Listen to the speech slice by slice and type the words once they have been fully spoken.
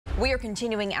We are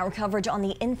continuing our coverage on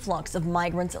the influx of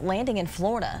migrants landing in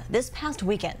Florida. This past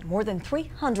weekend, more than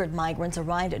 300 migrants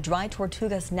arrived at Dry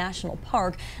Tortugas National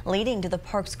Park, leading to the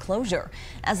park's closure.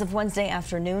 As of Wednesday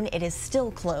afternoon, it is still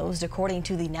closed, according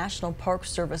to the National Park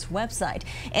Service website.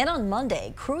 And on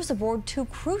Monday, crews aboard 2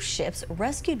 cruise ships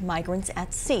rescued migrants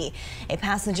at sea. A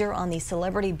passenger on the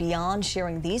Celebrity Beyond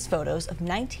sharing these photos of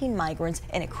 19 migrants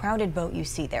in a crowded boat you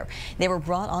see there. They were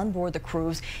brought on board the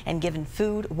cruise and given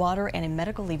food, water, and a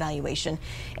medical evaluation.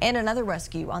 And another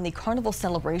rescue on the Carnival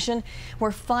Celebration,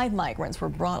 where 5 migrants were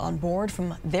brought on board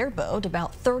from their boat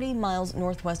about 30 miles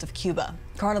northwest of Cuba.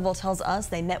 Carnival tells us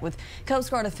they met with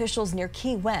Coast Guard officials near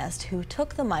Key West, who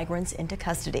took the migrants into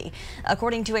custody.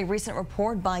 According to a recent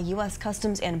report by U.S.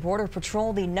 Customs and Border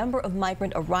Patrol, the number of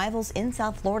migrant arrivals in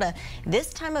South Florida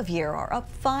this time of year are up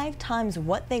 5 times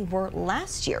what they were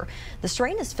last year. The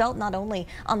strain is felt not only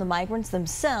on the migrants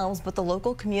themselves, but the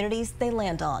local communities they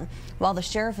land on. While the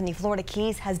sheriff in the Florida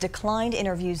Keys has declined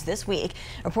interviews this week,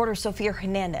 reporter Sophia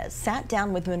Hernandez sat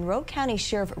down with Monroe County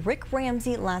Sheriff Rick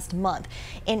Ramsey last month.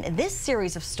 In this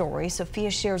series of stories, Sophia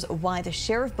shares why the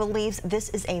sheriff believes this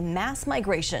is a mass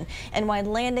migration and why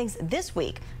landings this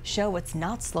week show it's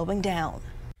not slowing down.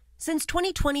 Since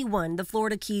 2021, the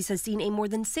Florida Keys has seen a more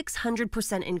than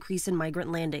 600% increase in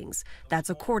migrant landings. That's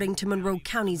according to Monroe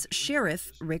County's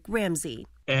Sheriff Rick Ramsey.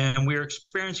 And we're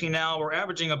experiencing now, we're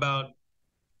averaging about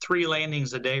 3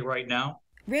 landings a day right now.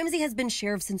 Ramsey has been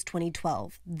sheriff since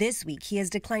 2012. This week, he has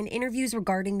declined interviews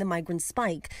regarding the migrant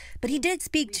spike, but he did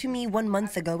speak to me 1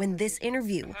 month ago in this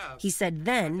interview. He said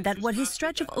then that what his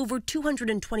stretch of over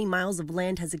 220 miles of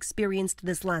land has experienced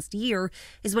this last year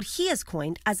is what he has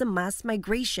coined as a mass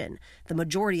migration, the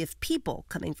majority of people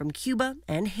coming from Cuba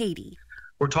and Haiti.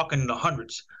 We're talking in the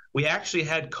hundreds. We actually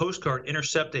had Coast Guard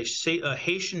intercept a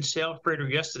Haitian sail freighter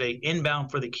yesterday inbound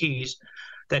for the Keys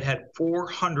that had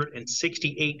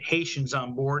 468 Haitians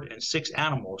on board and 6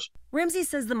 animals. Ramsey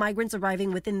says the migrants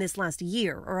arriving within this last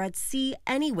year are at sea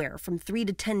anywhere from 3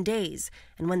 to 10 days.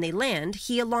 And when they land,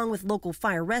 he, along with local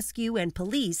fire rescue and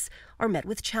police, are met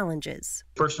with challenges.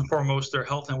 First and foremost, their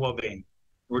health and well-being.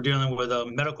 We're dealing with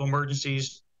medical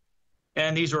emergencies,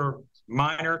 and these are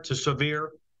minor to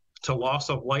severe to loss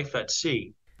of life at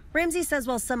sea. Ramsey says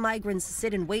while some migrants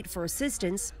sit and wait for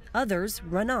assistance, others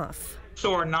run off.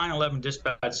 So our 911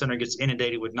 dispatch center gets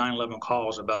inundated with 911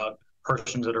 calls about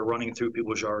persons that are running through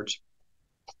people's yards.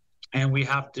 And we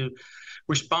have to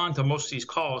respond to most of these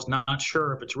calls, not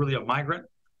sure if it's really a migrant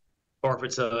or if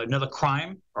it's another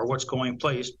crime or what's going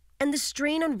place. And the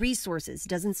strain on resources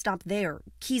doesn't stop there.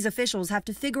 Keys officials have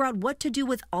to figure out what to do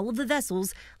with all of the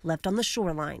vessels left on the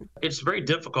shoreline. It's very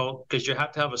difficult because you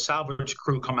have to have a salvage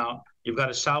crew come out. You've got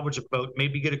to salvage a boat,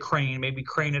 maybe get a crane, maybe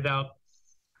crane it out.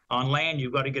 On land,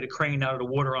 you've got to get a crane out of the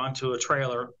water onto a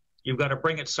trailer. You've got to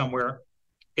bring it somewhere.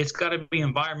 It's got to be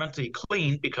environmentally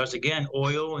clean because, again,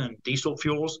 oil and diesel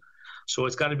fuels. So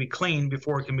it's got to be clean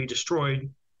before it can be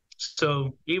destroyed.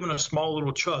 So even a small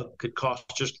little chug could cost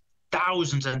just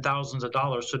thousands and thousands of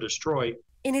dollars to destroy.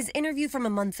 In his interview from a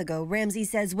month ago, Ramsey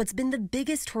says what's been the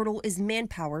biggest hurdle is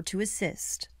manpower to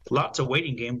assist. Lots of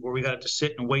waiting games where we got to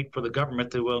sit and wait for the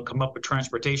government to come up with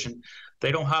transportation.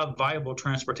 They don't have viable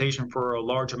transportation for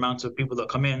large amounts of people that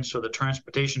come in, so the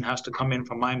transportation has to come in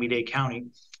from Miami-Dade County.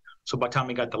 So by the time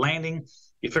we got the landing,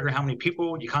 you figure how many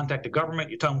people, you contact the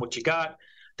government, you tell them what you got,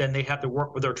 then they have to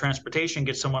work with their transportation,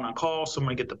 get someone on call,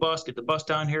 someone to get the bus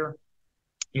down here.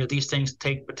 You know, these things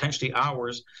take potentially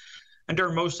hours. And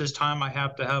during most of this time, I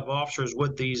have to have officers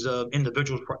with these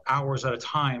individuals for hours at a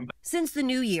time. Since the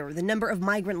new year, the number of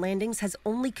migrant landings has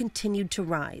only continued to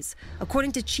rise.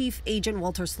 According to Chief Agent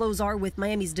Walter Slozar with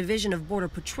Miami's Division of Border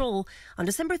Patrol, on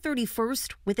December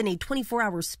 31st, within a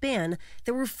 24-hour span,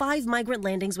 there were 5 migrant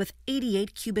landings with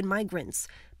 88 Cuban migrants.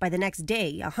 By the next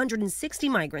day, 160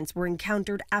 migrants were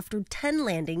encountered after 10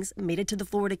 landings made it to the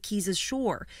Florida Keys'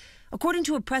 shore. According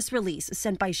to a press release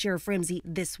sent by Sheriff Ramsey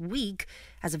this week,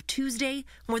 as of Tuesday,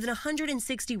 more than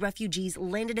 160 refugees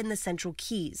landed in the Central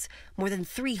Keys, more than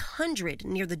 300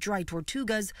 near the Dry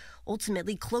Tortugas,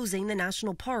 ultimately closing the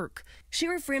national park.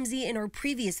 Sheriff Ramsey, in our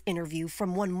previous interview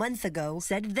from 1 month ago,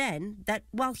 said then that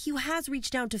while he has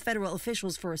reached out to federal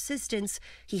officials for assistance,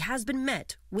 he has been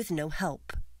met with no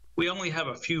help. We only have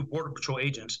a few Border Patrol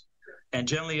agents, and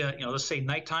generally, let's say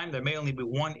nighttime, there may only be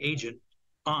 1 agent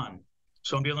on.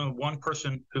 So I'm dealing with 1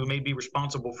 person who may be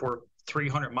responsible for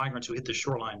 300 migrants who hit the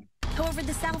shoreline. However,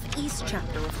 the Southeast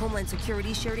chapter of Homeland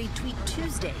Security shared a tweet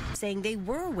Tuesday saying they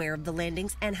were aware of the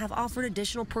landings and have offered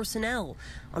additional personnel.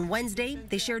 On Wednesday,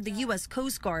 they shared the U.S.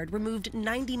 Coast Guard removed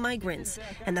 90 migrants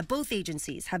and that both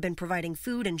agencies have been providing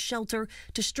food and shelter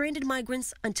to stranded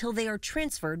migrants until they are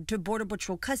transferred to Border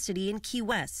Patrol custody in Key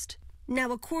West.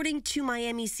 Now, according to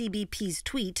Miami CBP's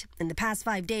tweet, in the past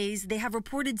 5 days, they have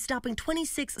reported stopping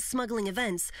 26 smuggling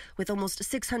events with almost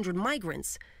 600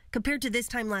 migrants. Compared to this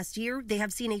time last year, they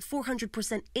have seen a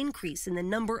 400% increase in the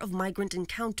number of migrant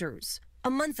encounters. A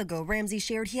month ago, Ramsey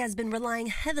shared he has been relying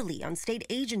heavily on state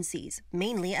agencies,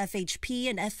 mainly FHP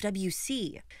and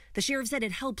FWC. The sheriff said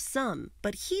it helps some,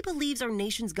 but he believes our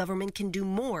nation's government can do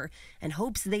more and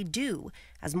hopes they do.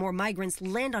 As more migrants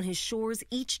land on his shores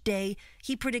each day,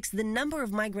 he predicts the number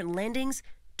of migrant landings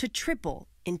to triple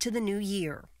into the new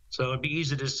year. So it'd be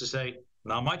easy just to say,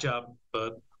 not my job,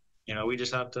 but, we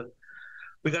just have to,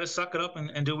 we got to suck it up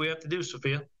and do what we have to do,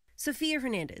 Sophia. Sophia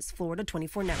Hernandez, Florida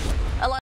 24 Network.